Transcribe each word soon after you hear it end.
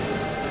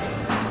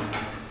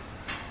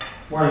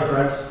Morning,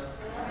 friends.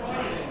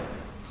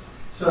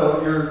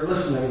 So you're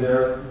listening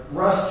there.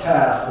 Russ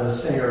Taff, the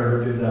singer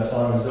who did that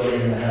song a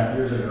zillion and a half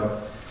years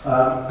ago,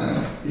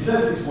 he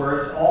says these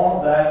words: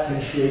 "All that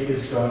can shake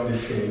is going to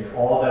shake.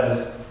 All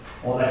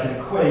that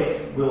can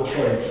quake will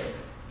quake.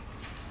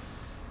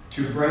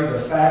 To bring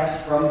the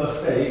fact from the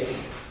fake,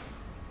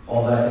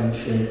 all that can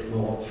shake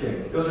will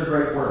shake." Those are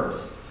great words,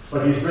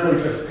 but he's really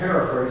just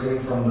paraphrasing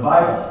from the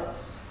Bible.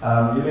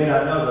 You may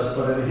not know this,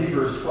 but in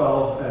Hebrews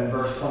 12 and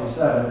verse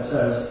 27, it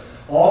says,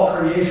 "All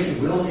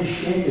creation will be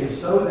shaken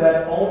so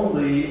that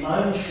only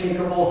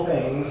unshakable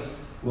things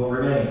will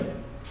remain."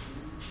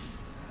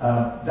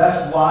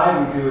 That's why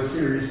we do a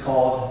series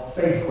called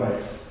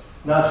Faithquakes.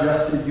 It's not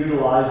just to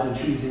utilize the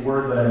cheesy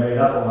word that I made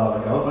up a while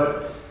ago,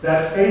 but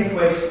that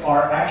faithquakes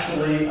are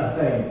actually a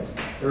thing.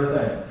 They're a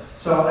thing.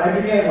 So I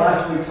began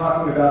last week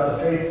talking about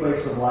the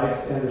faithquakes of life,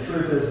 and the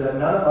truth is that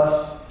none of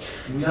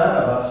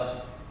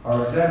us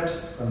are exempt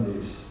from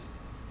these.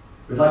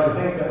 We'd like to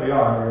think that we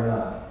are, but we're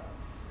not.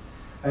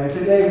 And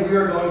today we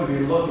are going to be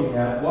looking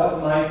at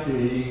what might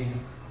be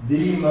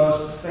the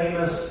most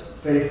famous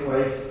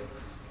faithquake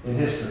in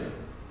history.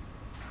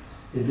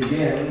 It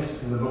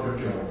begins in the book of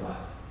Job.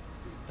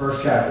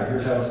 First chapter,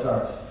 here's how it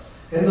starts.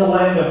 "In the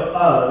land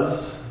of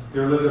Uz,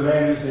 there lived a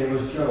man whose name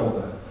was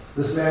Job.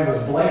 This man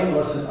was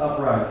blameless and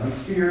upright. He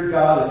feared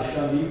God and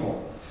shunned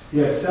evil. He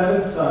had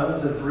 7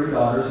 sons and 3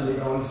 daughters, and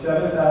he owned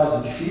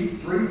 7,000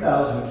 sheep,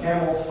 3,000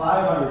 camels,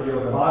 500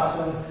 yoke of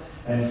oxen,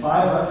 and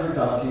 500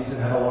 donkeys,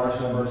 and had a large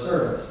number of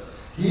servants.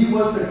 He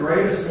was the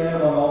greatest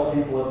man among all the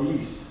people of the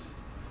East.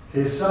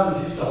 His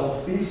sons used to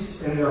hold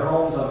feasts in their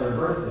homes on their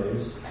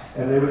birthdays,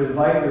 and they would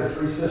invite their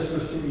 3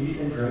 sisters to eat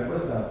and drink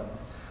with them.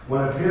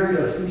 When a period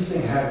of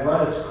feasting had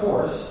run its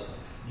course,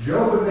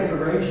 Job would make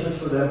arrangements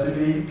for them to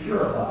be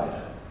purified.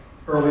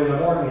 Early in the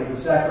morning, he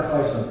would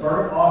sacrifice a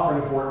burnt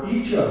offering for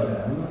each of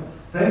them,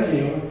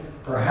 thinking,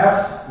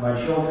 'Perhaps my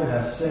children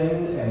have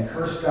sinned and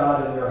cursed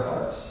God in their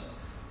hearts.'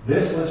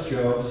 This was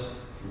Job's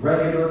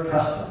regular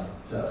custom,"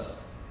 it says.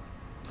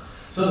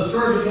 So the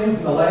story begins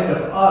in the land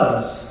of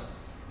Uz.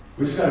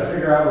 We just got to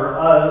figure out where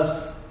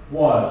Uz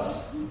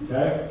was.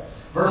 Okay?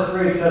 Verse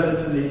 3, it says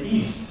it's in the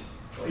east.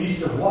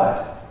 East of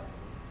what?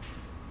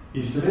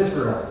 East of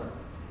Israel.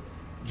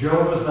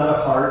 Job was not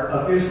a part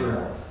of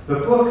Israel. The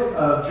book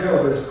of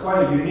Job is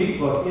quite a unique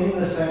book in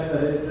the sense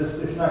that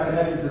it's not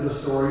connected to the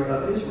story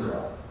of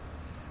Israel.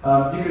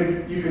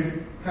 You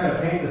could kind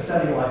of paint the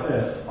setting like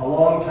this: a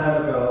long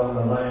time ago in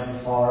a land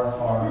far,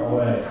 far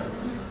away.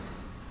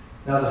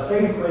 Now, the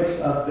faithquakes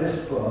of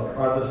this book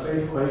are the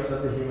faithquakes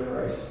of the human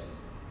race.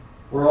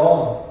 We're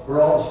all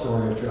the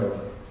story of Job.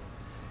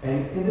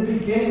 And in the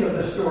beginning of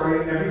the story,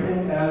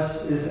 everything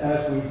is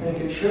as we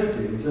think it should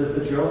be. It says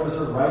that Job is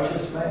a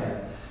righteous man.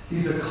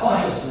 He's a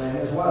cautious man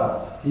as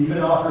well. He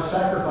even offers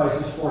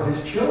sacrifices for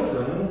his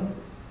children.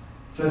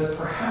 It says,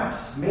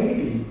 perhaps,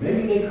 maybe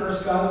they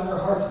curse God in their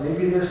hearts.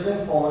 Maybe they're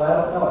sinful, and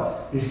I don't know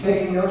it. He's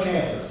taking no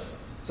chances.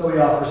 So he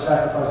offers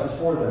sacrifices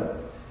for them.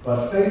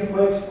 But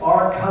faithquakes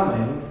are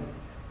coming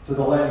to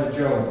the land of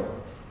Job.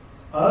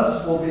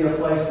 Uz will be a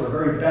place where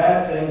very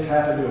bad things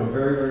happen to a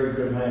very, very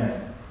good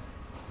man.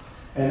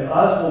 And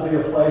Uz will be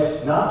a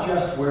place not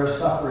just where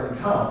suffering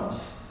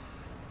comes,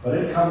 but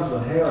it comes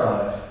with hair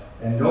on it,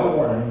 and no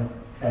warning,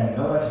 and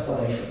no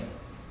explanation.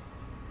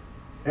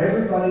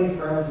 Everybody,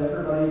 friends,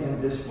 everybody in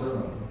this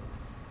room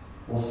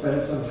will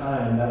spend some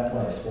time in that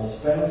place. Will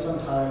spend some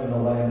time in the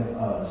land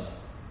of Uz.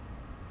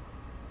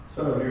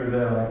 Some of you are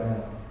there right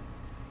now.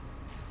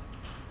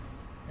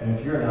 And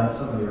if you're not,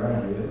 somebody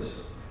around you is.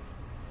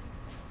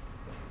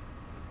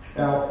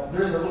 Now,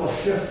 there's a little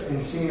shift in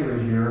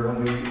scenery here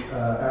when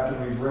after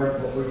we've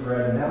read what we've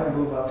read, and now we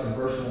move up to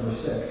verse number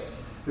 6.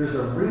 There's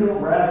a real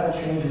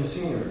radical change in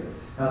scenery.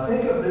 Now,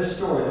 think of this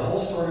story, the whole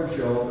story of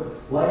Job,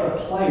 like a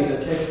play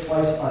that takes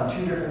place on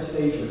 2 different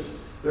stages.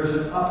 There's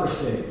an upper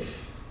stage.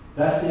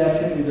 That's the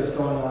activity that's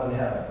going on in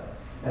heaven.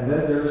 And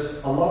then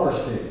there's a lower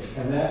stage,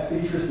 and that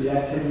features the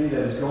activity that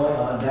is going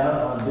on down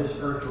on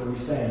this earth where we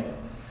stand.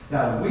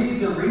 Now, we,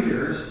 the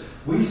readers,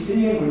 we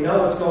see and we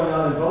know what's going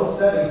on in both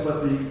settings,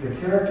 but the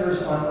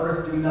characters on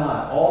earth do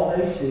not. All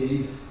they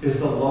see is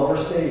the lower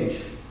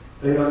stage.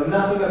 They know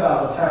nothing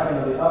about what's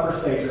happening on the upper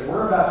stage that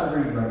we're about to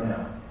read right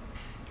now.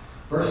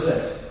 Verse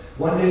 6.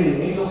 "One day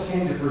the angels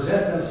came to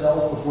present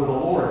themselves before the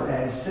Lord,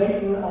 and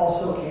Satan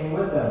also came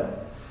with them.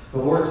 The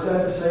Lord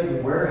said to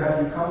Satan, 'Where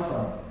have you come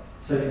from?'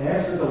 Satan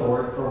answered the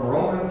Lord, 'From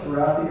roaming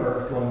throughout the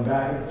earth, going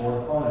back and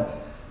forth on it.'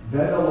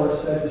 Then the Lord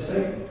said to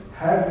Satan,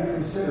 'Have you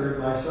considered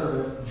my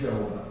servant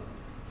Job?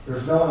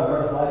 There's no one on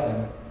earth like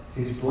him.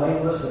 He's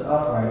blameless and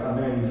upright, a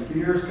man who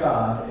fears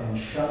God and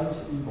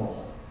shuns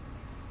evil.'"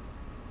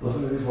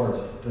 Listen to these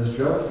words. "Does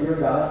Job fear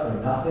God for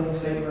nothing?"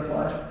 Satan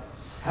replied.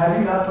 "Have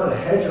you not put a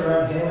hedge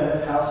around him and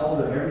his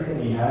household and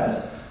everything he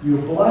has? You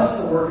bless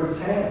the work of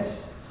his hands,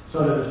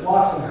 so that his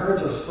flocks and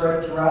herds are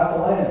spread throughout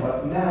the land.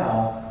 But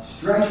now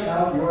stretch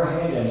out your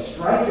hand and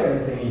strike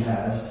everything he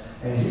has,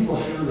 and he will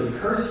surely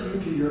curse you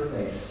to your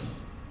face."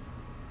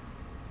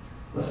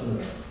 Listen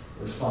to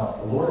the response.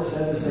 "The Lord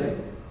said to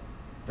Satan,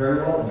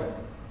 'Very well then.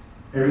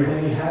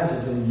 Everything he has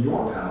is in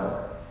your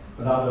power,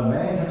 but on the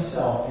man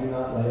himself do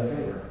not lay a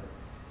finger.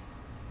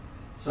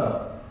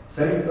 So,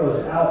 Satan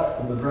goes out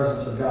from the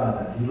presence of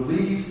God then. He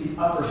leaves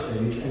the upper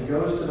stage and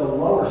goes to the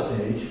lower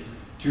stage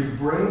to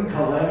bring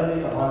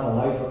calamity upon the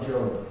life of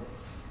Job.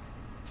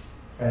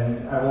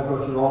 And I won't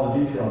go through all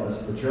the detail of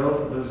this, but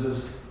Job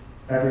loses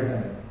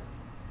everything.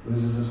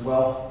 Loses his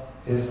wealth,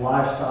 his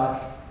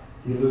livestock,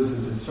 he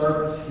loses his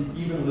servants,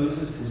 he even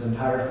loses his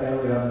entire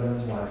family other than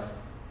his wife.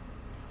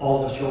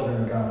 All his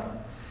children are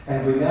gone.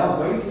 And we now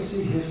wait to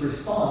see his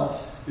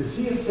response to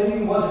see if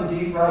Satan was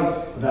indeed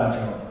right about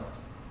Job.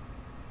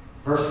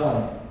 Verse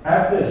 20.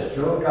 At this,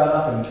 Job got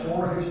up and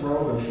tore his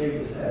robe and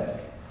shaved his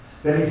head.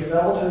 Then he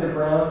fell to the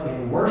ground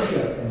in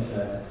worship and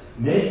said,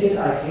 Naked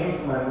I came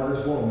from my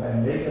mother's womb,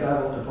 and naked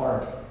I will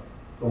depart.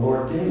 The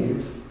Lord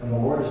gave, and the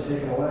Lord has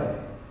taken away.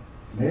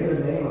 May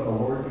the name of the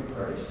Lord be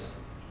praised.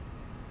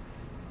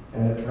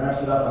 And it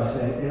wraps it up by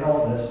saying, in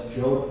all this,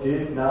 Job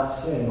did not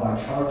sin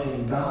by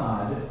charging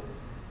God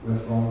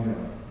with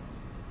wrongdoing.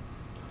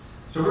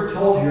 So we're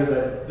told here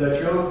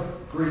that Job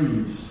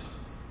grieves,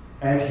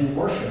 and he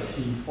worships.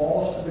 He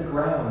falls to the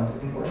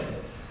ground in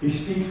worship. He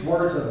speaks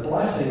words of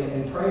blessing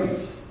and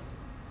praise.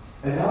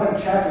 And now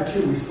in chapter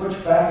 2, we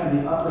switch back to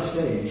the upper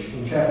stage.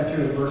 In chapter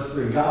 2, in verse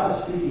 3, God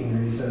is speaking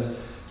here. He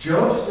says,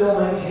 Job still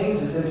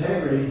maintains his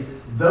integrity,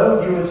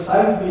 though you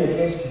incited me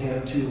against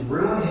him to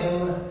ruin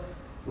him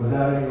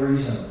without any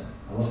reason.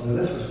 Now listen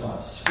to this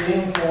response.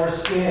 Skin for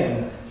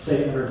skin,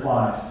 Satan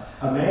replied.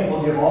 A man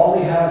will give all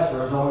he has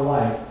for his own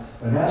life,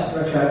 but now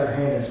stretch out your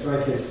hand and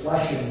strike his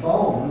flesh and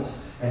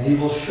bones, and he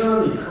will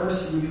surely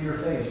curse you to your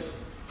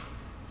face.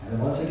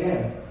 And once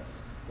again,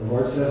 the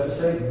Lord says to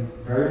Satan,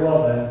 very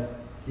well then,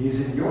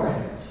 he's in your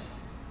hands,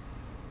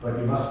 but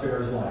you must spare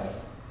his life.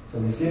 So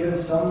he's given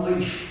some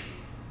leash,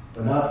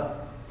 but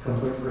not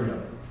complete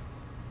freedom.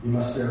 You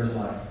must spare his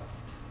life.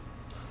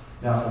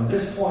 Now, from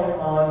this point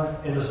on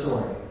in the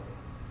story,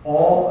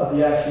 all of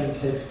the action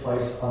takes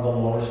place on the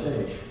lower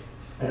stage.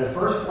 And at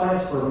first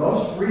glance, for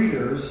most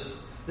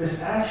readers,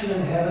 this action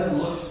in heaven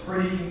looks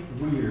pretty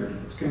weird.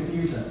 It's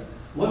confusing.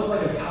 It looks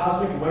like a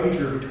cosmic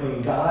wager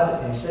between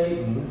God and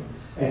Satan,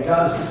 and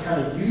God is just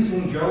kind of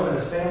using Job and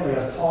his family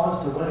as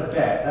pawns to win a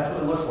bet. That's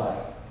what it looks like.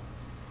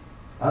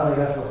 I don't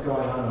think that's what's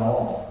going on at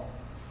all.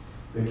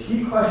 The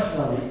key question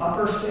on the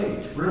upper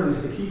stage really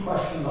is the key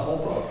question in the whole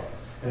book.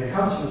 And it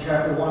comes from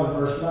chapter 1,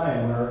 verse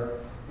 9, where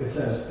it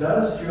says,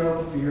 Does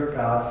Job fear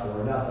God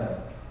for nothing?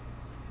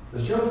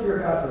 Does Job fear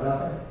God for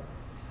nothing?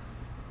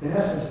 In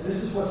essence,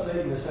 this is what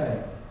Satan is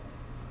saying.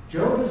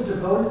 Job is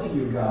devoted to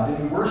you, God,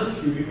 and he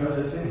worships you because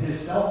it's in his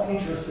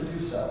self-interest to do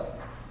so.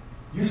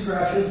 You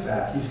scratch his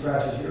back, he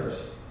scratches yours.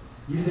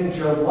 You think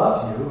Job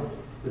loves you.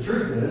 The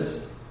truth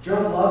is,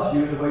 Job loves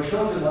you the way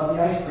children love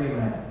the ice cream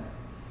man.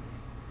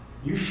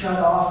 You shut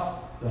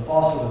off the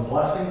faucet of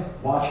blessing,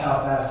 watch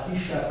how fast he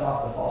shuts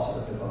off the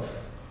faucet of devotion.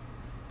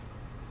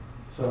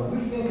 So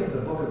we think of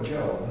the book of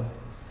Job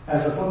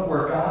as a book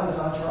where God is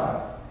on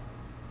trial.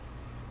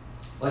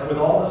 Like with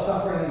all the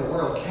suffering in the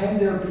world, can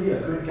there be a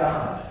good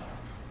God?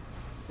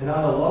 And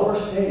on the lower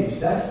stage,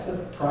 that's the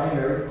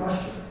primary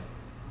question.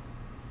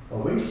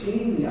 Well, we've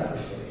seen the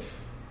upper stage.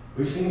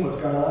 We've seen what's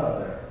going on up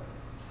there.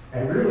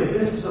 And really,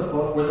 this is a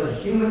book where the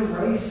human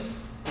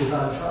race is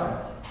on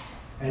trial.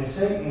 And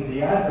Satan,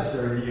 the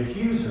adversary, the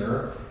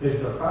accuser,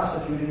 is the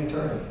prosecuting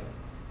attorney.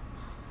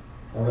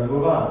 We're going to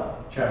move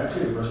on. Chapter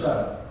 2, verse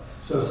 7.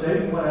 So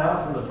Satan went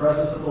out from the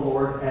presence of the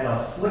Lord and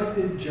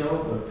afflicted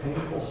Job with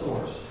painful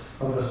sores,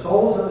 from the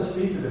soles of his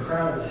feet to the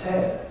crown of his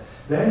head.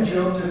 Then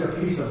Job took a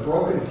piece of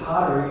broken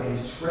pottery and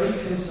scraped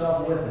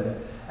himself with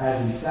it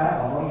as he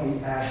sat among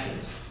the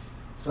ashes.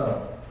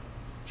 So,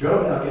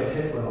 Job now gets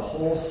hit with a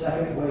whole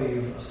second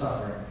wave of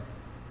suffering.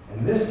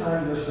 And this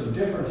time there's some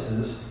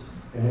differences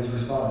in his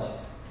response.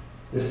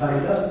 This time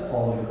he doesn't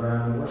fall to the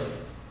ground and worship.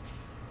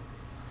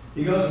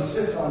 He goes and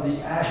sits on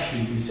the ash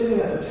heap. He's sitting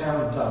at the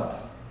town dump.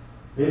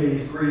 Maybe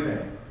he's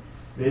grieving.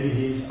 Maybe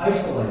he's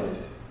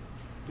isolated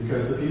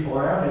because the people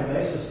around him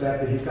may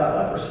suspect that he's got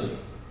leprosy,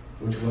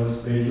 which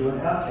was made you an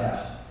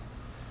outcast.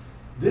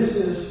 This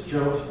is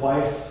Job's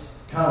wife's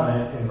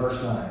comment in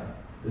verse 9.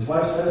 His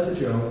wife says to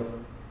Job,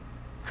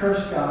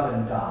 Curse God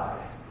and die.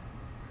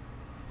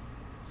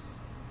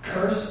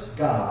 Curse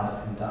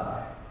God and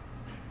die.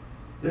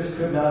 This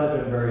could not have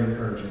been very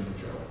encouraging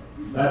to Job.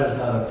 That is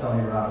not a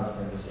Tony Robbins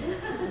thing to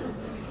say.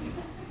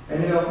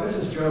 And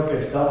Mrs. Job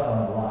gets dumped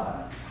on a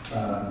lot.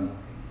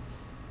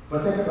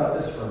 But think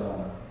about this for a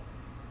moment.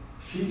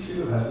 She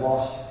too has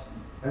lost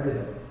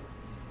everything.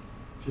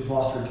 She's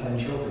lost her 10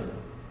 children,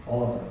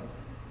 all of them.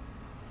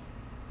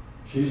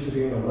 She used to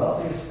be in the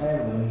wealthiest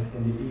family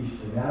in the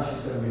East, and now she's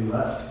going to be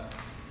left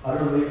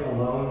utterly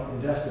alone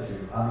and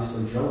destitute.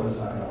 Obviously, Job is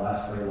not going to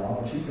last very long,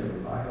 and she's going to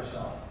be by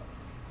herself.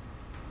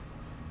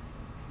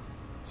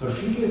 So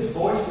she gives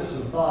voice to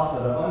some thoughts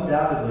that have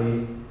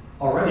undoubtedly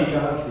already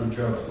gone through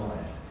Job's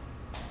mind.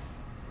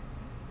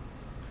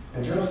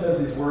 And Job says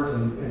these words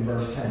in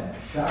verse 10.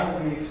 Shall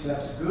we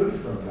accept good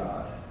from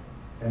God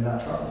and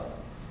not trouble?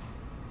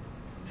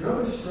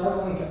 Job is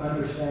struggling to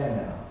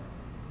understand now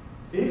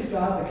Is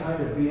God the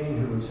kind of being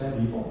who would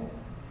send evil?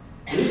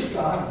 Is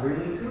God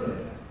really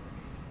good?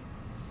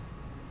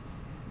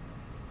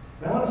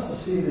 And I want us to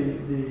see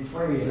the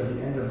phrase at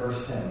the end of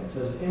verse 10. It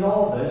says, in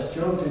all this,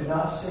 Job did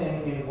not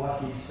sin in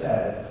what he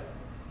said.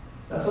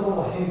 That's a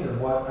little hint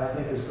of what I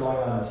think is going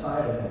on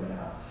inside of him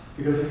now.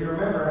 Because if you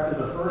remember,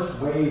 after the first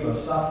wave of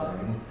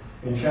suffering,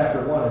 in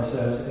chapter 1, it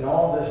says, in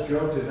all this,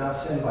 Job did not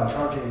sin by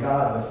charging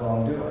God with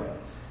wrongdoing.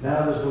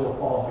 Now there's a little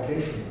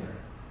qualification here.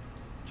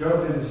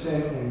 Job didn't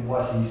sin in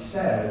what he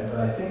said,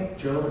 but I think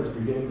Job is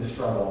beginning to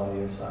struggle on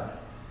the inside.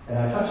 And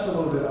I touched a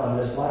little bit on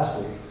this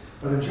last week.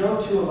 But in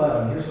Job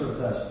 2:11, here's what it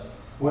says.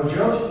 When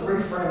Job's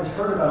 3 friends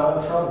heard about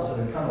all the troubles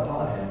that had come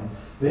upon him,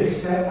 they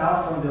set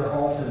out from their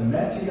homes and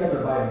met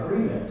together by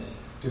agreement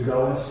to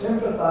go and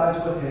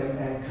sympathize with him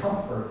and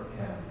comfort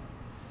him.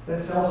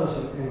 That tells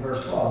us in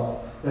verse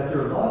 12 that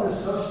their love is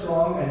so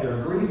strong and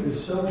their grief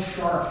is so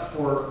sharp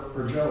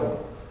for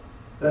Job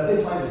that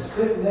they plan to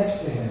sit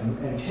next to him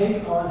and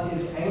take on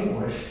his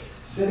anguish,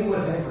 sitting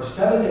with him for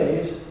 7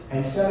 days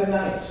and 7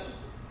 nights,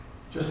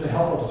 just to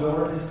help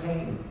absorb his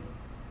pain.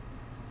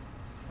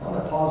 I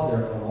want to pause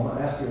there for a moment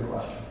and ask you a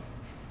question.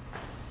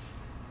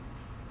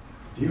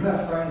 Do you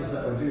have friends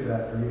that would do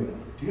that for you?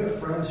 Do you have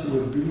friends who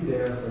would be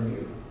there for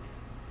you?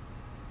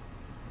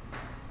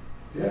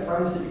 Do you have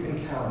friends that you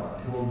can count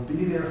on, who will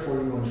be there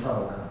for you when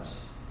trouble comes?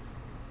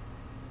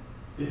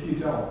 If you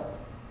don't,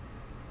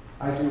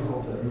 I do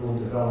hope that you will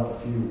develop a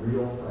few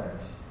real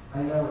friends.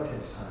 I know it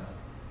takes time.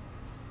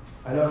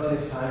 I know it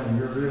takes time and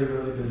you're really,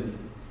 really busy.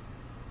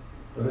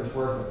 But it's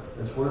worth it.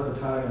 It's worth the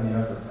time and the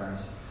effort,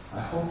 friends. I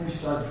hope you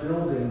start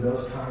building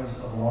those kinds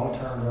of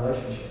long-term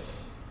relationships.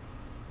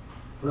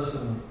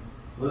 Listen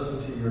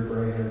to your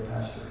gray-haired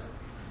pastor.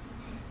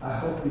 I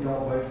hope you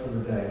don't wait for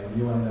the day when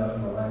you end up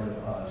in the land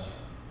of Uz.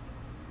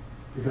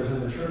 Because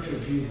in the Church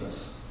of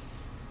Jesus,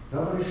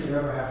 nobody should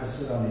ever have to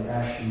sit on the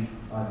ash heap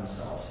by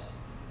themselves.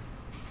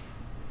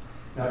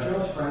 Now,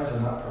 Job's friends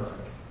are not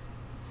perfect.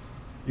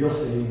 You'll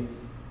see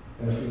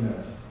in a few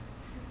minutes.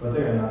 But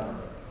they are not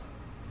perfect.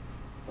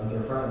 But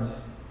they're friends.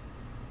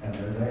 And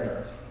they're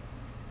there.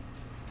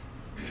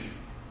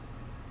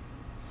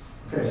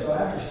 Okay, so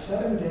after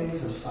 7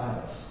 days of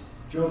silence,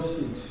 Job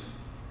speaks.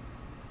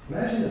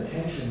 Imagine the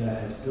tension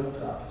that has built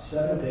up.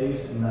 7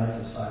 days and nights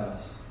of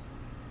silence.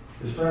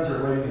 His friends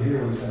are waiting to hear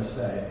what he's going to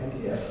say.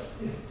 And if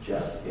he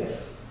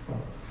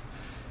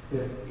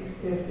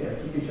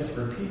could just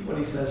repeat what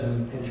he says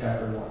in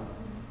chapter 1.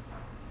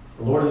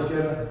 The Lord is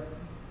given,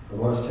 the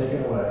Lord is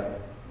taken away.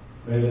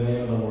 May the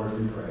name of the Lord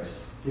be praised.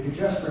 If you could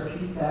just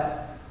repeat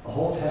that, the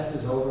whole test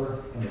is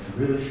over, and it's a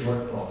really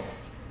short book.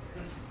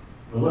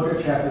 But look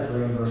at chapter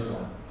 3 and verse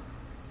 1.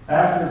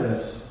 After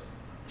this,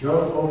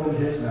 Job opened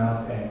his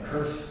mouth and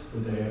cursed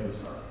the day of his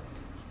birth.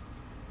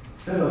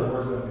 Say those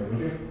words with me, would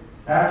you?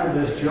 After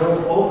this,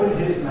 Job opened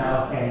his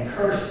mouth and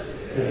cursed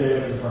the day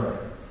of his birth.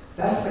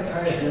 That's the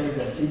kind of thing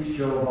that keeps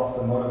Job off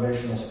the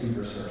motivational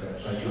speaker circuit.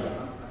 That's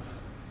right.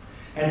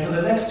 And for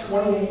the next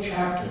 28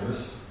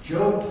 chapters,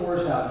 Job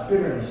pours out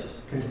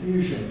bitterness,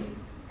 confusion,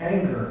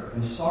 anger,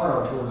 and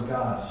sorrow towards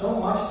God. So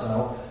much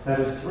so that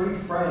his 3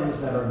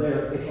 friends that are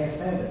there, they can't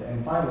stand it.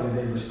 And finally,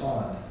 they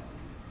respond.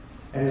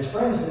 And his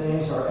friends'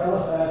 names are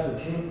Eliphaz the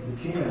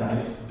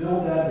Temanite,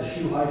 Bildad the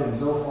Shuhite, and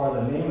Zophar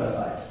the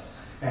Naamathite.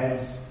 And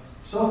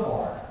so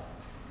far,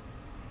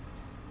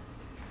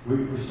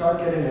 we start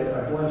getting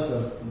a glimpse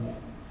of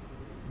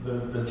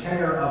the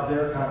tenor of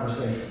their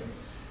conversation.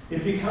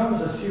 It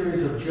becomes a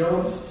series of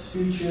Job's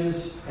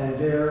speeches and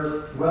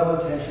their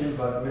well-intentioned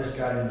but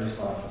misguided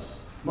responses.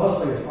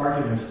 Mostly it's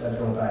arguments that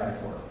go back and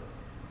forth.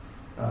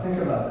 Now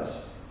think about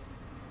this.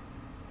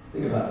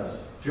 Think about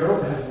this.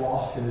 Job has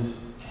lost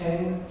his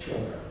 10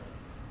 children.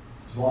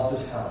 He's lost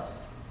his health.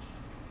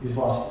 He's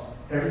lost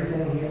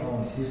everything he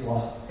owns. He's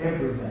lost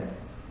everything.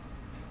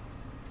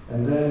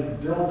 And then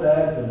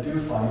Bildad the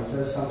Duphite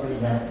says something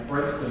that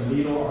breaks the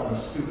needle on a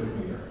stupid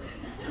meter.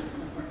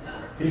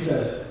 He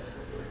says,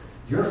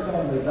 your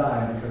family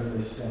died because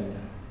they sinned.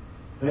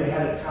 They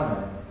had it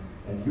coming,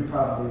 and you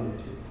probably did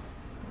too.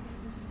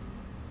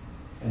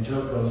 And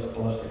Job goes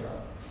ballistic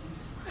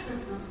on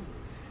it.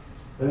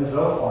 Then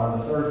Zophar,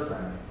 the 3rd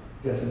friend,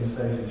 gets in his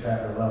face in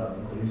chapter 11.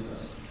 Look what he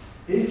says.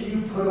 If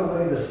you put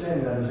away the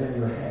sin that is in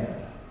your hand,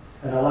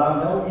 and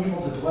allow no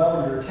evil to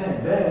dwell in your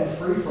tent, then,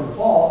 free from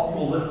fault,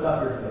 you will lift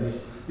up your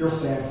face. You'll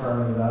stand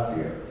firm and without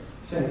fear.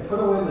 Saying, put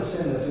away the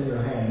sin that's in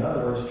your hand. In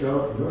other words,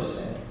 Job, your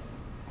sin.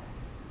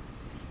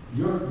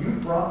 You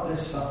brought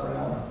this suffering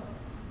on.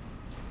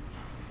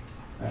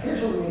 Now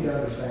here's what we need to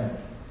understand.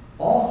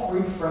 All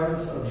 3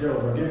 friends of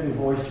Job are giving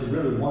voice to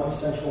really one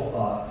central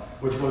thought,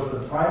 which was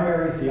the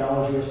primary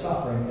theology of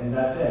suffering in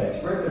that day.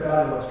 It's written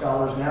about in what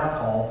scholars now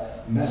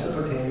call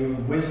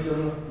Mesopotamian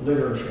wisdom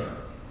literature.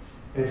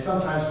 It's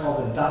sometimes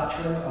called the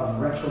doctrine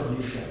of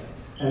retribution.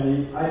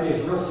 And the idea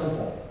is real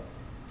simple.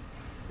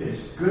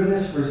 It's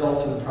goodness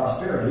results in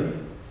prosperity.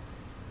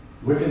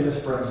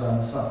 Wickedness brings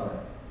on suffering.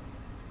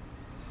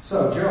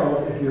 So,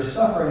 Job, if you're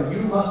suffering,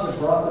 you must have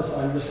brought this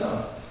on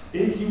yourself.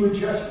 If you would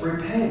just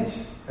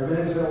repent,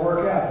 Everything's going to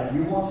work out, and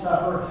you won't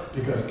suffer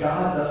because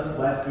God doesn't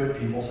let good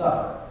people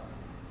suffer.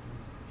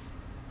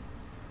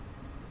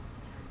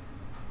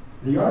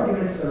 The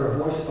arguments that are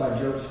voiced by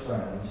Job's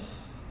friends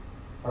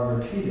are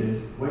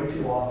repeated way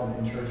too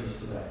often in churches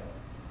today.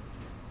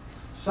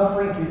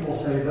 Suffering people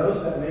say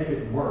those that make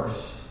it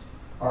worse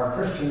are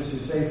Christians who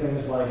say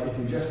things like, if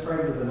you just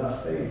prayed with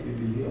enough faith, you'd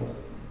be healed.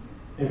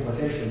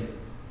 Implication,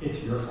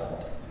 it's your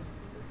fault.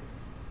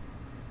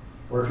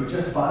 Or if you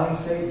just bind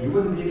Satan, you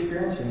wouldn't be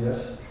experiencing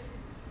this.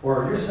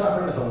 Or if you're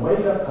suffering, it's a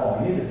wake-up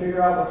call. You need to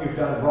figure out what you've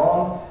done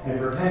wrong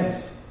and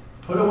repent.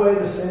 Put away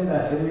the sin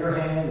that's in your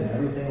hand and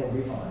everything will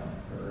be fine.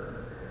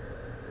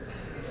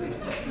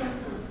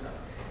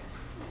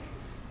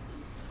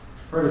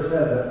 Heard it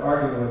said that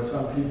arguing with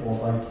some people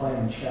is like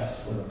playing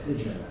chess with a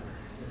pigeon.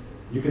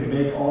 You can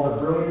make all the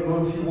brilliant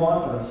moves you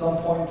want, but at some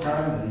point in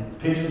time, the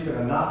pigeon's going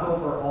to knock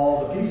over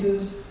all the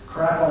pieces,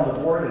 crap on the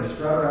board, and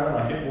strut around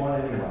like it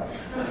won anyway.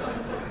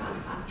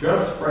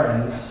 Job's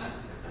friends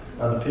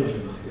are the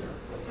pigeons here.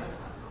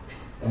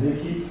 And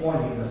they keep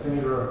pointing the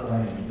finger of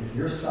blame. If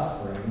you're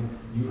suffering,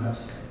 you have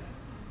sinned.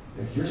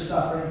 If you're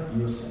suffering,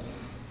 you have sinned.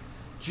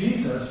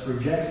 Jesus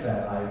rejects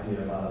that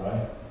idea, by the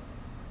way.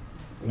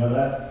 You know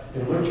that?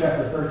 In Luke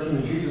chapter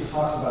 13, Jesus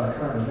talks about a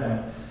current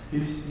event. He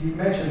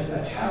mentions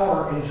a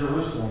tower in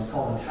Jerusalem. It's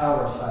called the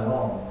Tower of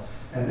Siloam.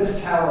 And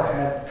this tower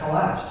had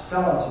collapsed,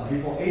 fell on some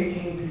people.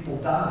 18 people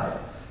died.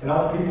 And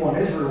all the people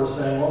in Israel were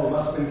saying, well, they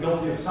must have been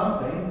guilty of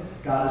something.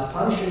 God is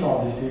punishing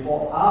all these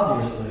people.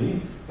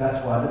 Obviously,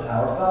 that's why the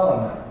tower fell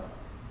on them.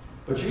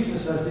 But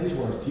Jesus says these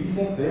words, do you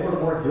think they were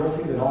more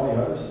guilty than all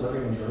the others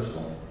living in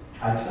Jerusalem?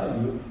 I tell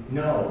you,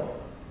 no.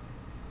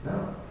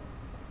 No.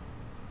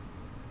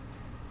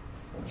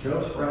 But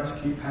Job's friends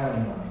keep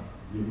pounding on him.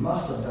 You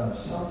must have done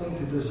something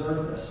to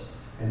deserve this.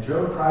 And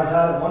Job cries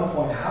out at one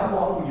point, how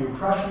long will you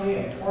crush me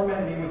and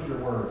torment me with your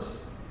words?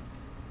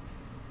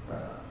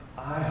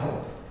 I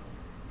hope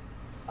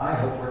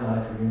we're not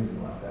a community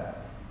like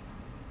that.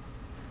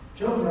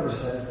 Job never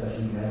says that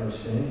he never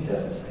sinned. He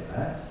doesn't say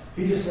that.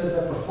 He just says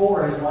that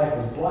before his life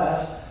was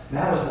blessed,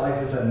 now his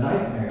life is a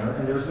nightmare,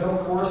 and there's no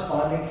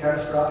corresponding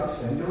catastrophic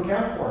sin to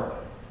account for it.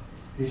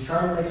 He's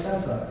trying to make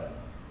sense of it.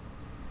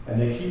 And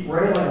they keep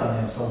railing on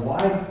him. So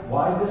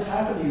why this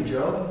happen to you,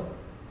 Job?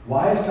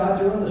 Why is God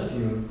doing this to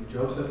you?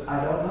 Job says,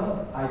 I don't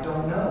know. I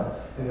don't know.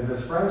 And if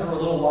his friends were a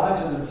little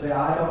wiser, they'd say,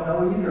 I don't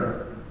know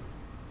either.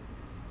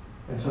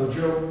 And so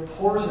Job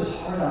pours his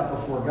heart out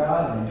before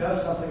God, and he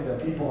does something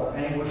that people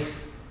in anguish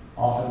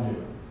often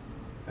do.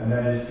 And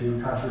that is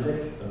to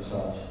contradict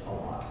themselves a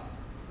lot.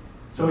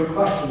 So he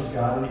questions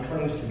God and he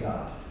clings to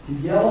God. He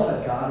yells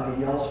at God and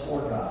he yells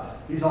for God.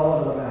 He's all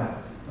over the map.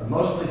 But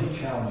mostly he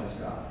challenges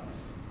God.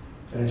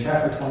 And in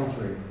chapter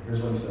 23,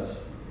 here's what he says.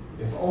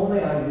 If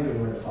only I knew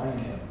where to find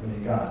him,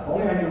 meaning God. If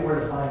only I knew where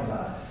to find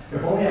God.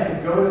 If only I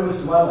could go to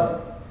his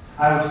dwelling.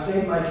 I would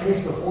state my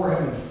case before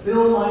him and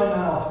fill my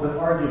mouth with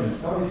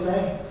arguments. Know what he's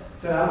saying?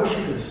 He said, I wish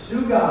you could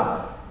sue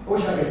God. I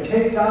wish I could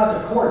take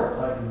God to court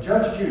like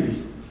Judge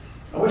Judy.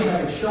 I wish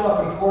I could show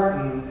up in court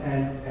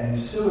and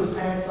sue his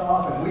pants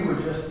off and we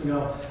were just,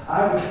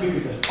 I wish we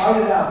could just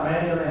fight it out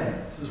man to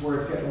man. This is where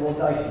it's getting a little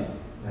dicey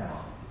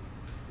now.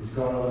 He's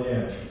going over the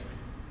edge.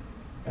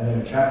 And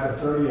then in chapter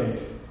 38,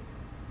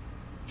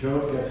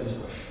 Job gets his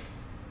wish.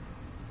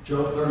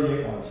 Job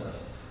 38:1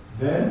 says,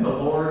 Then the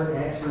Lord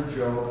answered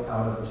Job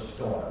out of the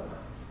storm.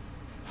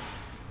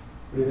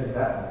 What do you think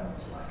that moment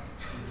was like?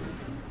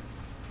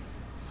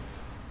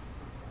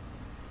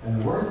 And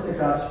the words that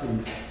God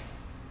speaks,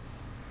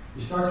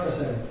 he starts by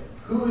saying,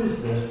 Who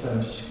is this that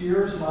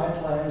obscures my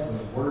plans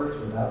with words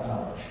without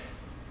knowledge?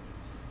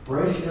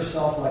 Brace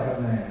yourself like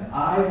a man.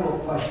 I will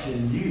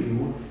question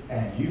you,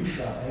 and you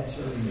shall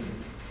answer me.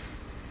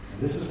 And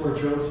this is where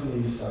Job's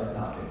knees start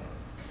knocking.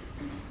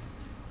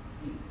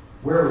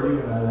 Where were you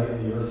when I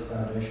laid the earth's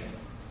foundation?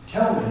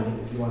 Tell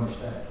me if you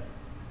understand.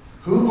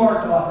 Who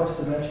marked off its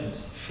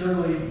dimensions?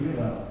 Surely you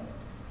know.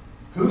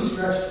 Who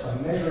stretched a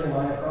measuring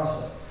line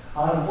across it?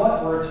 On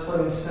what were its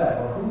footings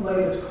set? Or who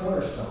laid its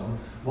cornerstone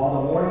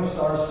while the morning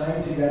stars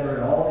sang together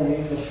and all the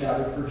angels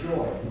shouted for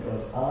joy? He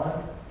goes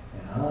on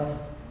and on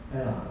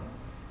and on.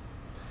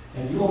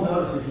 And you will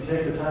notice if you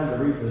take the time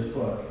to read this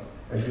book,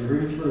 as you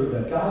read through,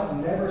 that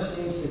God never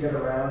seems to get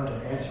around to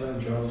answering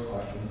Job's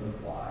questions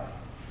of why.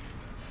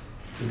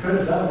 He could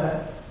have done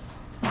that.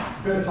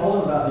 He could have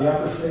told him about the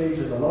upper stage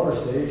and the lower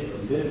stage,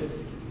 but he didn't.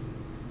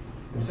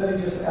 Instead,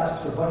 he just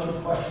asks a bunch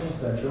of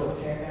questions that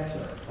Job can't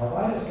answer. Now,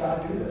 why does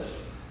God do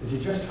this? Is he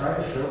just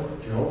trying to show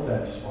Job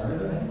that he's smarter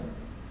than him?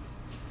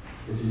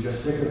 Is he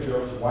just sick of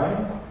Job's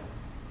whining?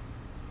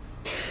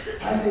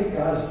 I think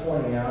God is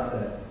pointing out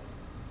that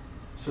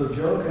so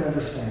Job can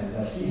understand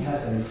that he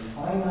has a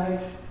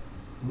finite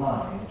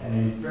mind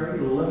and a very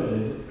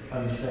limited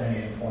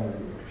understanding and point of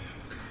view.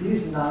 He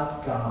is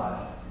not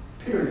God,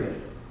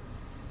 period.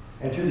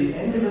 And to the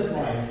end of his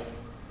life,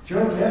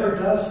 Job never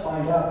does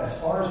find out,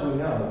 as far as we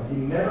know, he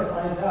never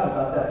finds out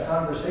about that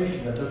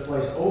conversation that took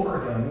place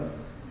over him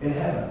in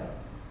heaven.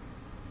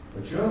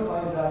 But Job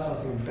finds out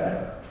something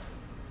better.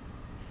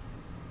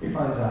 He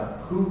finds out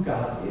who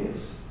God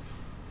is.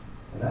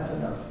 And that's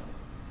enough.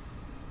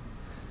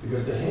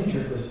 Because the hinge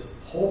of this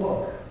whole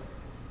book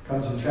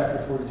comes in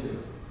chapter 42,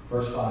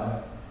 verse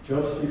 5.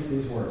 Job speaks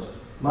these words.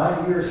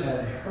 My ears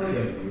had heard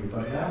of you,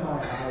 but now my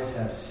eyes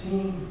have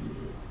seen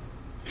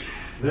you.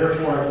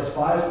 Therefore I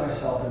despise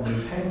myself and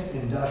repent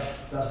in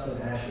dust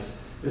and ashes.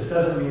 This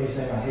doesn't mean he's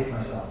saying, I hate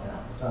myself now.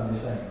 That's not what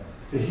he's saying.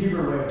 It's a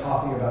Hebrew way of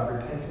talking about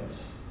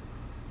repentance.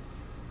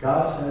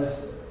 God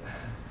says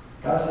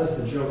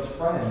to Job's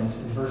friends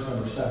in verse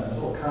number 7, there's a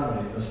little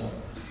comedy in this one.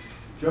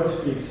 Job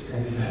speaks,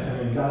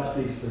 and God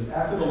speaks, says,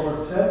 after the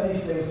Lord said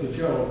these things to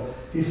Job,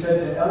 he said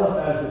to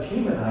Eliphaz the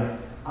Temanite,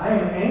 I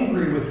am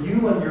angry with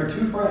you and your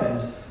two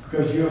friends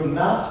because you have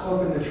not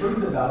spoken the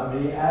truth about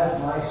me as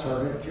my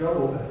servant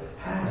Job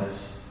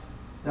has.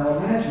 Now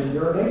imagine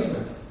their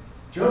amazement.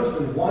 Job's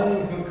been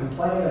whining and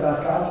complaining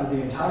about God through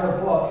the entire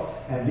book,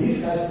 and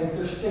these guys think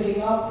they're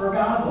sticking up for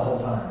God the whole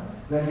time.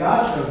 Then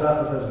God shows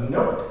up and says,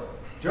 nope,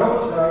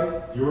 Job was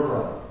right, you were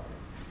wrong.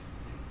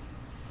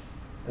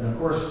 And of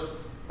course,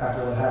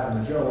 after what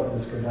happened to Job,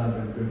 this could not have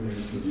been good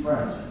news to his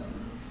friends.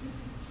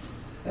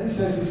 And he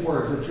says these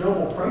words, if Job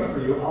will pray for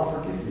you, I'll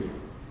forgive you.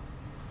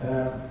 And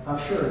I'm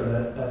sure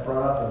that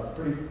brought up a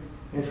pretty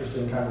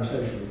interesting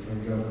conversation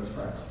between Job and his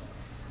friends.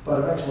 But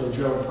eventually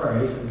Job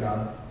prays and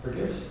God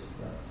forgives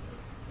them.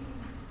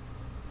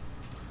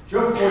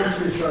 Job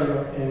 42,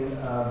 starting in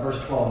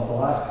verse 12, is the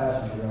last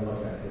passage we're going to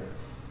look at here.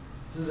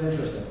 This is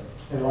interesting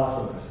in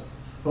lots of ways.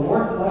 The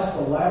Lord blessed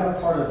the latter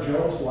part of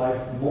Job's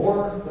life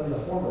more than the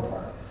former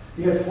part.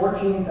 He had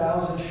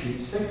 14,000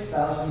 sheep,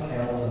 6,000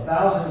 camels,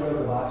 1,000 yoke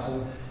of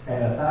oxen,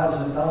 and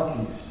 1,000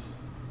 donkeys.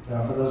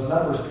 Now, for those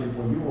numbers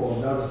people, you will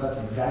notice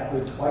that's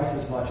exactly twice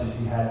as much as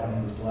he had when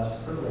he was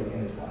blessed early in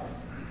his life.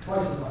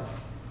 Twice as much.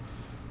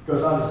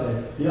 Goes on to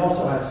say, he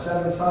also had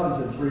 7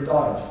 sons and 3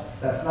 daughters.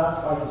 That's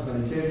not twice as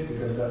many kids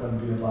because that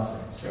wouldn't be a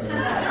blessing. So,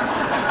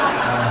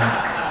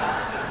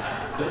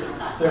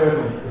 stay with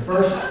me.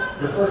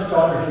 The first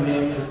daughter he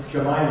named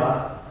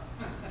Jemimah,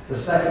 the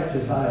second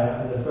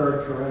Keziah, and the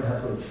third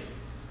Keren-Happuch.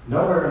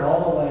 Nowhere in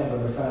all the land were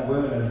there found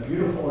women as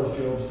beautiful as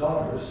Job's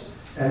daughters,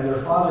 and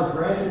their father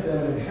granted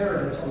them an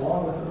inheritance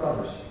along with the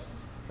brothers.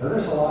 Now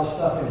there's a lot of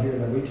stuff in here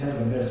that we tend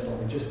to miss, but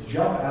we just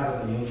jump out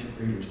at the ancient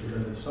readers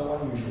because it's so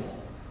unusual.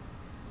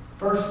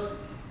 First,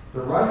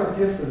 the writer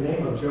gives the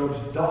name of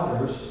Job's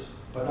daughters,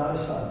 but not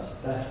his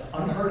sons. That's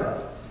unheard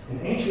of.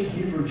 In ancient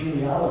Hebrew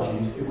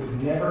genealogies, it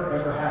would never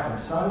ever happen.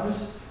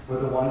 Sons were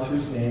the ones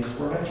whose names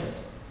were mentioned.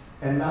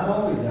 And not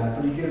only that,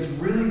 but he gives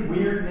really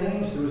weird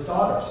names to his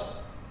daughters.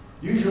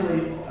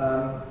 Usually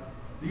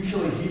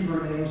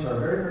Hebrew names are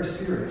very, very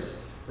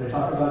serious. They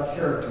talk about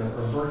character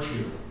or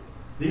virtue.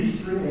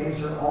 These 3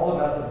 names are all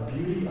about the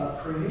beauty of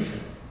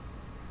creation.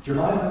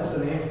 Jemimah is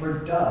the name for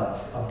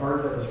dove, a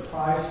bird that was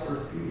prized for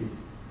its beauty.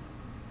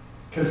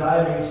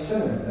 Keziah means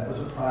cinnamon, that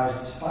was a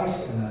prized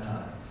spice in that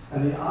time.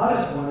 And the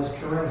oddest one is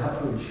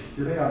Keren-Happuch.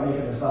 You think I'm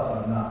making this up,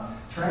 but I'm not.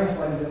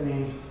 Translated, it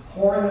means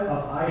horn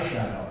of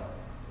eyeshadow.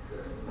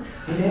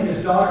 He named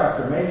his daughter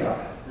after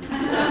makeup.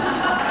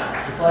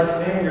 It's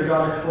like naming your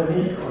daughter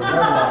Clinique or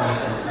Revlon or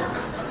something.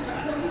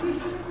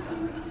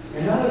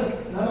 And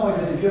not only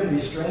does he give them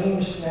these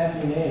strange,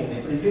 snappy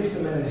names, but he gives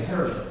them an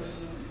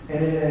inheritance.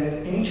 And in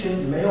an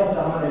ancient,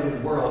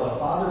 male-dominated world, a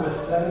father with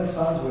 7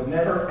 sons would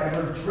never,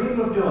 ever dream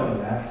of doing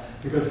that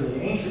because in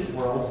the ancient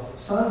world,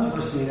 sons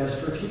were seen as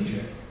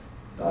strategic.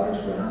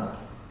 Daughters were not.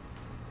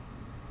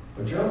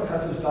 But Job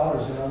cuts his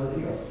daughters in on the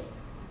deal.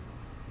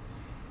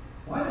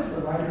 Why does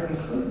the writer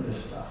include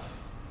this stuff?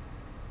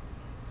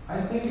 I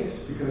think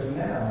it's because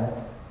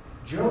now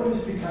Job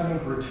is becoming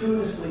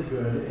gratuitously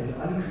good and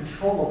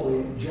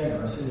uncontrollably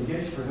generous, and he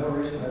gets for no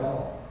reason at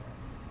all.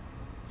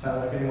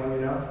 Sound like anyone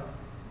you know?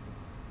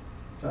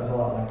 Sounds a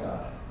lot like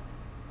God.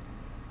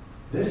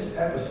 This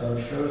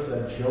episode shows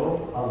that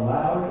Job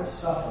allowed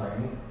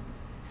suffering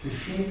to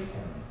shape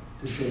him,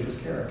 to shape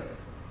his character.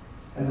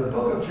 And the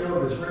book of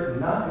Job is written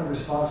not in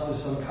response to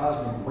some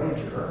cosmic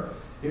wager.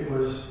 It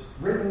was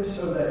written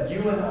so that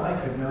you and I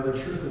could know the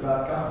truth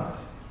about God.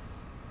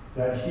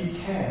 That he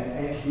can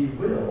and he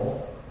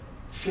will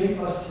shape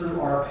us through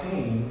our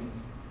pain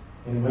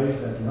in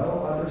ways that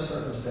no other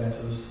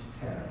circumstances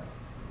can.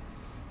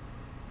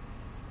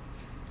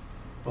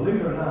 Believe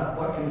it or not,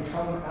 what can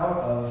come out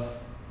of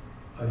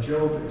a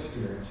Job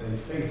experience, a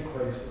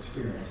faith-quakes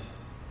experience,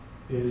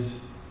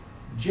 is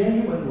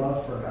genuine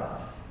love for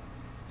God.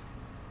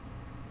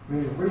 I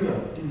mean, real,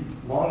 deep,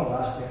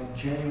 long-lasting,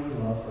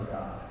 genuine love for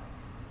God.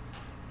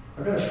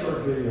 I've got a short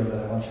video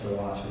that I want you to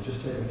watch. It'll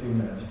just take a few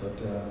minutes, but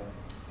take a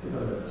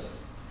look at this.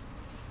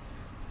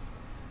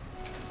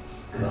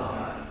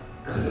 God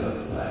could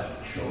have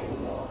left Job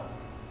alone.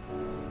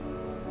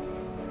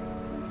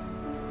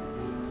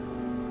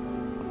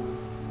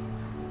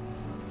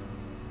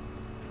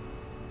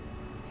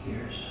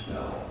 Years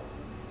ago,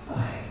 I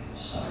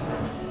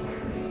suffered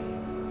injury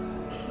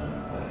to my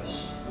voice.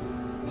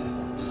 At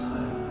the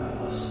time,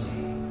 I was a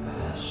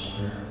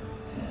pastor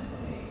and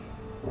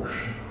a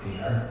worship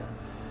leader.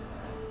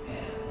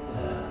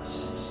 And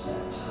since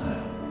that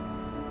time,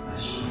 my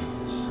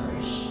strength is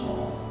very small.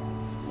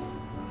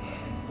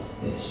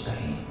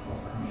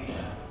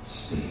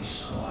 speak,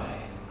 so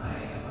I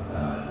have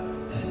about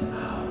an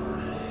hour a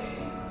day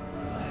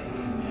that I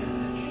can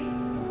manage,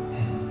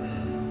 and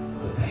then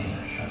the pain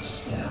shuts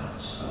down,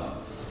 so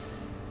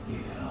you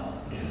can all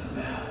do the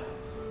math.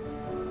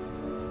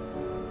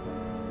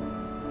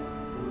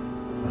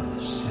 When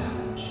this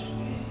happened to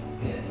me,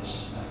 it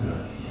threw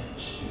me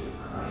into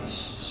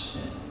crisis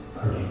in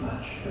pretty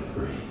much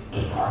every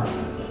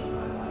department of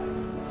my life.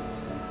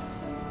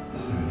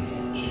 Threw me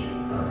into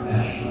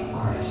professional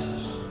crisis.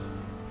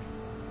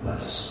 What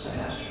does the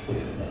pastor do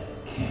that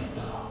can't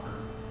talk?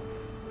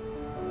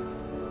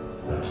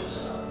 What does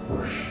a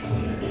worship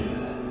leader do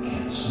that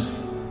can't sing?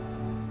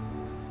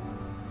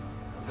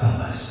 I found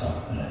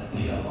myself in a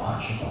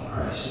theological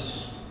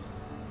crisis.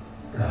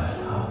 God,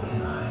 how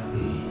can I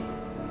be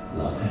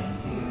loving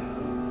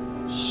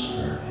you,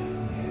 serving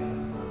you,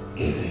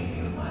 giving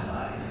you my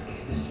life,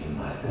 giving you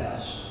my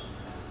best,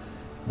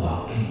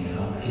 walking in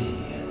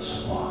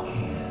obedience,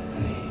 walking in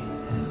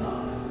faith and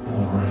love,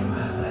 pouring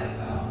my life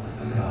out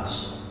for the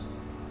gospel,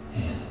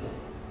 and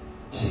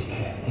take a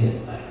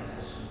hit like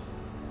this?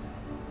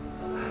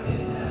 I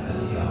didn't have a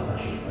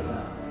theology for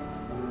that.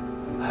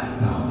 I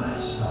found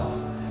myself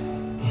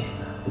in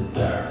the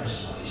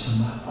darkest place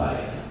in my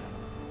life.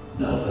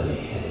 Nobody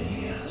had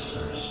any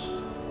answers.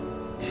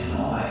 And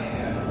all I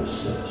had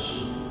was this.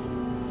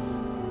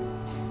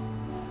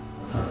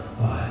 For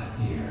 5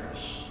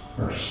 years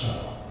or so,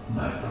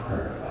 my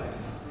prayer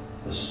life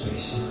was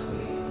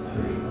basically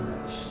 3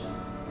 words.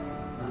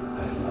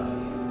 I love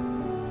you.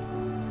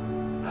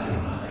 I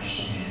don't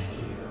understand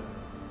you,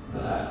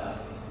 but I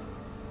love you.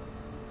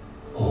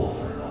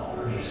 Over and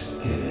over,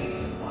 just giving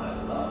him my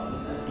love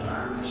in the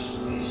darkest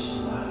place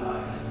of my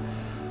life.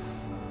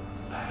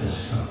 I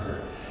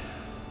discovered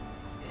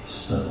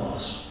it's the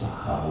most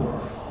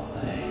powerful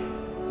thing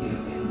you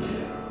can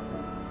do.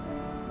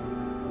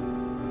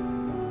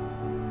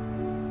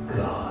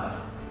 God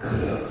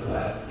could have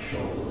left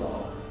Job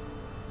alone.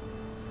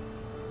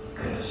 He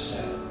could have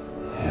said,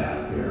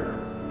 have your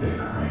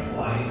bickering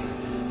wife,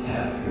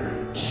 have your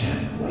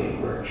 10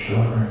 wayward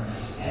children,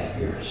 have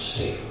your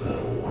safe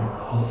little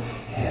world,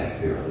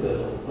 have your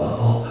little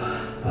bubble.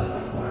 But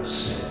the Lord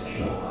said,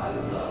 Job, I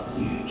love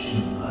you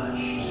too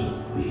much to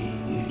leave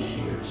you to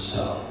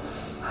yourself.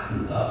 I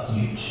love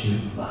you too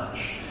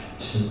much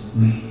to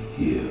leave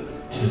you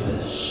to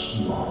the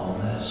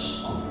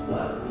smallness of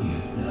what you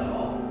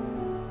know.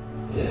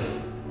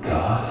 If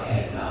God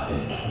had not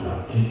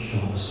interrupted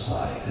Job's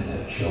life, and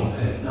if Job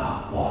had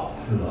not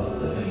walked through a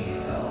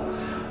living hell,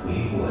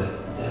 we would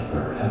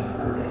never have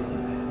heard of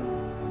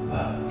him.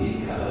 But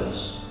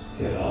because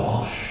it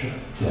all shook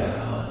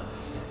down,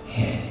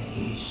 and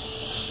he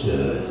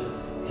stood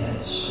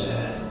and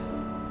said,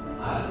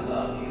 I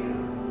love you.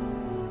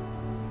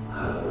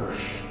 I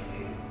worship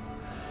you.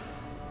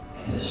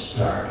 In this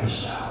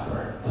darkest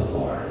hour, the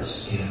Lord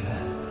has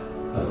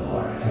given, the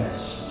Lord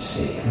has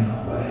taken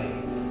away.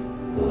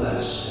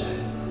 Blessed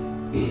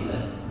be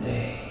the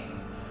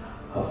name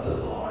of the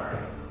Lord.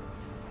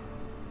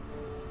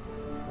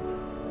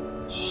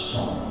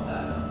 Psalm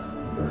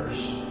 11,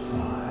 verse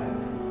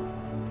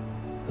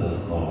 5. The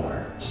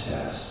Lord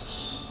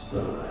tests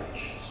the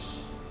righteous,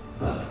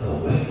 but the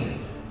wicked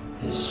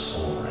his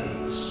soul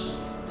hates.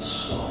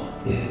 So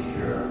if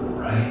you're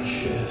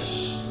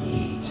righteous,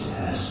 he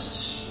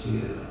tests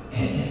you,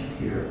 and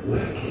if you're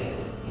wicked,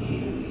 he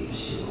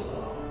leaves you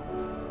alone.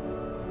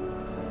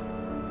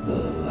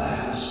 The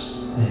last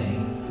thing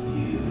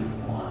you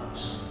want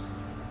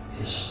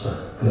is for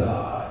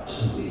God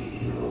to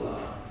leave you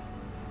alone.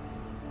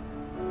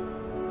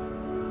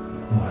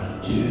 Lord,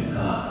 do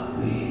not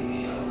leave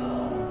me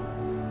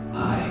alone.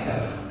 I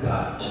have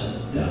got to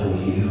know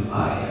you.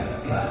 I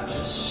have got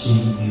to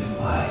see you.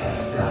 I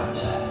have got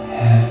to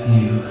have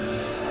you.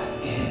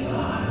 And I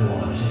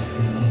want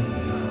everything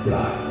you've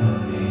got for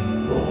me.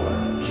 Lord,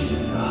 do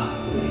not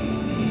leave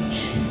me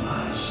to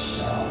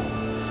myself.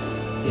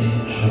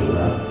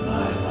 Interrupt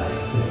my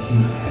life if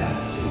you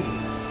have to.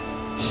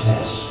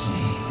 Test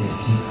me if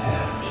you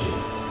have to.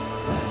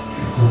 But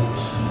come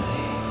to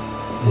me.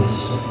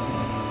 Visit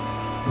me.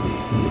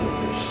 Reveal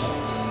yourself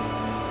to me.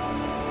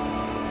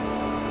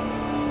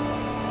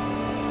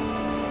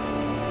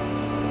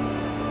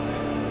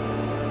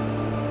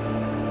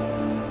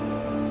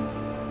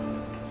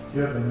 You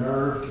have the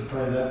nerve to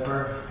pray that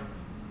prayer?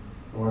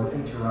 Lord,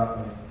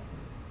 interrupt me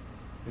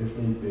if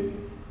need be.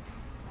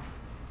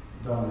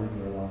 Don't leave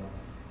me alone.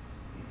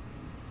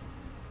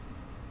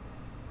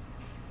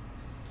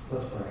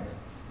 Let's pray.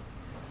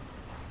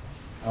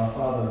 Our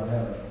Father in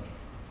heaven,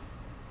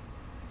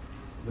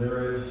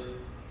 there is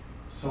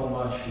so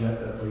much yet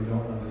that we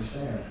don't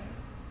understand.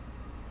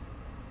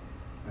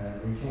 And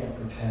we can't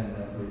pretend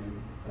that we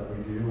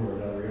do or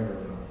that we ever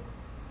will.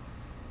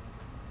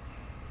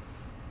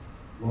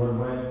 Lord,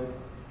 when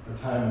the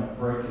time of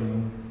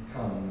breaking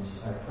comes,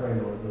 I pray,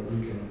 Lord, that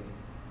we can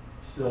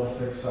still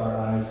fix our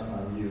eyes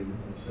on you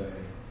and say,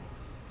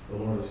 the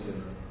Lord is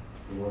given,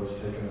 the Lord is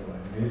taken away.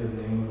 May the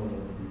name of the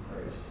Lord be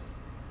praised.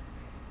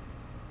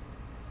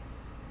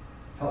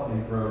 Help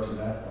me grow to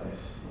that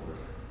place, Lord,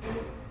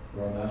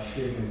 where I'm not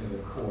shaken to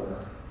the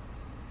core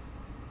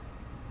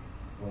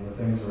when the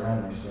things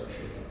around you start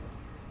shaking.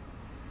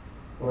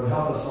 Lord,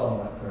 help us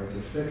all, I pray,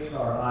 to fix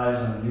our eyes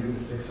on you, to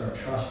fix our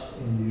trust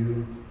in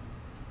you,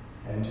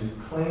 and to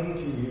cling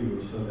to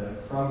you so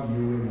that from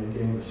you we may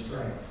gain the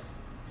strength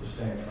to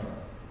stand firm.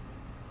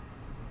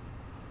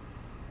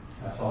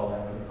 That's all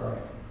I'm going to pray.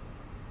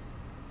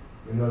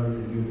 We know you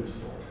can do this,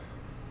 Lord,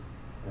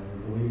 and we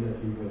believe that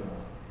you will.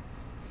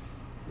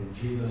 In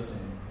Jesus'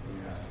 name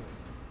we ask it.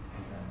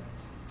 Amen.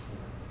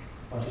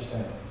 Why don't you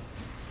stand?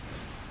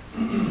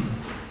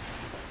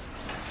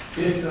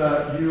 If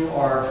you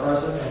are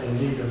present and in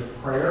need of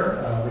prayer,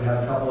 we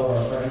have a couple of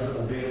our friends that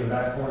will be in the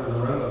back corner of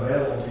the room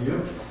available to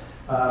you.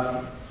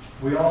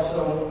 We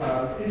also,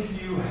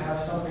 if you have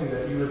something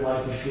that you would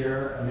like to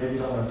share, and maybe you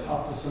don't want to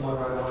talk to someone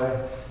right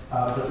away,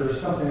 but there's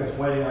something that's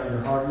weighing on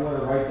your heart, you want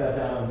to write that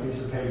down on a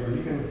piece of paper,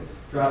 you can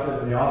drop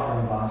it in the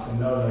offering box and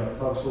know that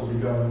folks will be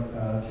going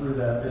through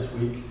that this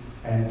week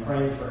and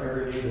praying for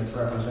every need that's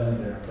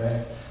represented there,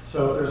 okay?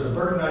 So if there's a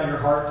burden on your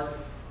heart,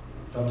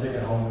 don't take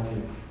it home with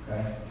you,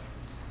 okay?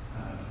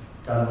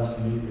 God wants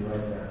to meet you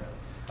right there.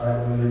 All right,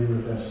 let me leave you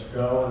with this.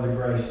 Go in the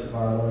grace of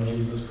our Lord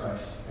Jesus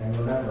Christ. And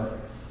remember,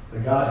 the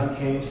God who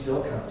came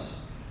still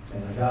comes,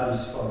 and the God who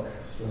spoke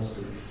still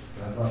speaks.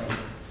 God bless you.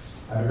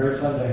 Have a great Sunday.